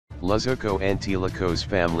Luzuko Nteleko's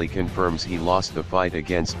family confirms he lost the fight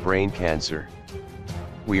against brain cancer.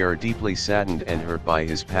 We are deeply saddened and hurt by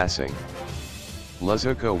his passing.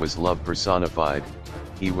 Luzuko was love personified,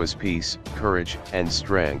 he was peace, courage, and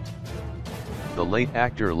strength. The late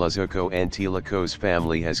actor Luzuko Nteleko's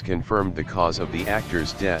family has confirmed the cause of the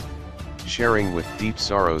actor's death, sharing with deep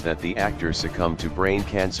sorrow that the actor succumbed to brain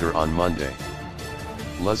cancer on Monday.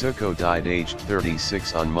 Luzuko died aged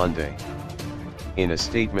 36 on Monday. In a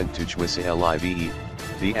statement to Chwisa Live,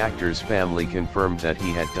 the actor's family confirmed that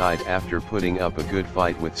he had died after putting up a good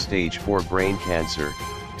fight with stage 4 brain cancer,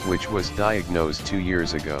 which was diagnosed 2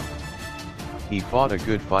 years ago. He fought a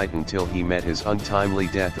good fight until he met his untimely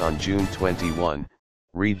death on June 21,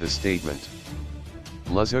 read the statement.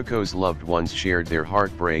 Luzuko's loved ones shared their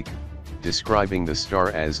heartbreak, describing the star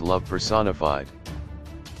as love personified.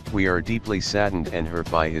 We are deeply saddened and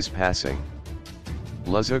hurt by his passing.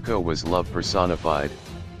 Luzuko was love personified,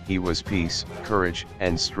 he was peace, courage,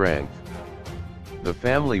 and strength. The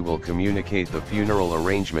family will communicate the funeral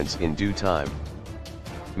arrangements in due time.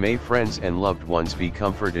 May friends and loved ones be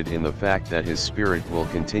comforted in the fact that his spirit will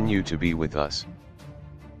continue to be with us.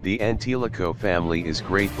 The Nteleko family is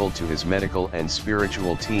grateful to his medical and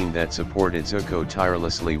spiritual team that supported Zuko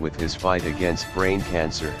tirelessly with his fight against brain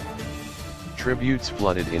cancer. Tributes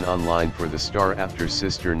flooded in online for the star after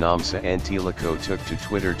sister Namsa Nteleko took to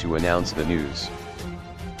Twitter to announce the news.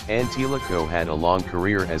 Nteleko had a long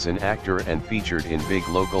career as an actor and featured in big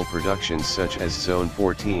local productions such as Zone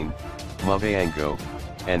 14, Muvhango,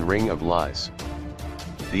 and Ring of Lies.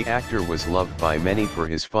 The actor was loved by many for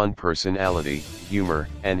his fun personality, humor,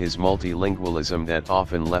 and his multilingualism that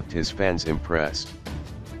often left his fans impressed.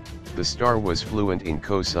 The star was fluent in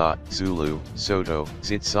Xhosa, Zulu, Sotho,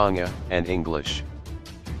 Xitsonga, and English.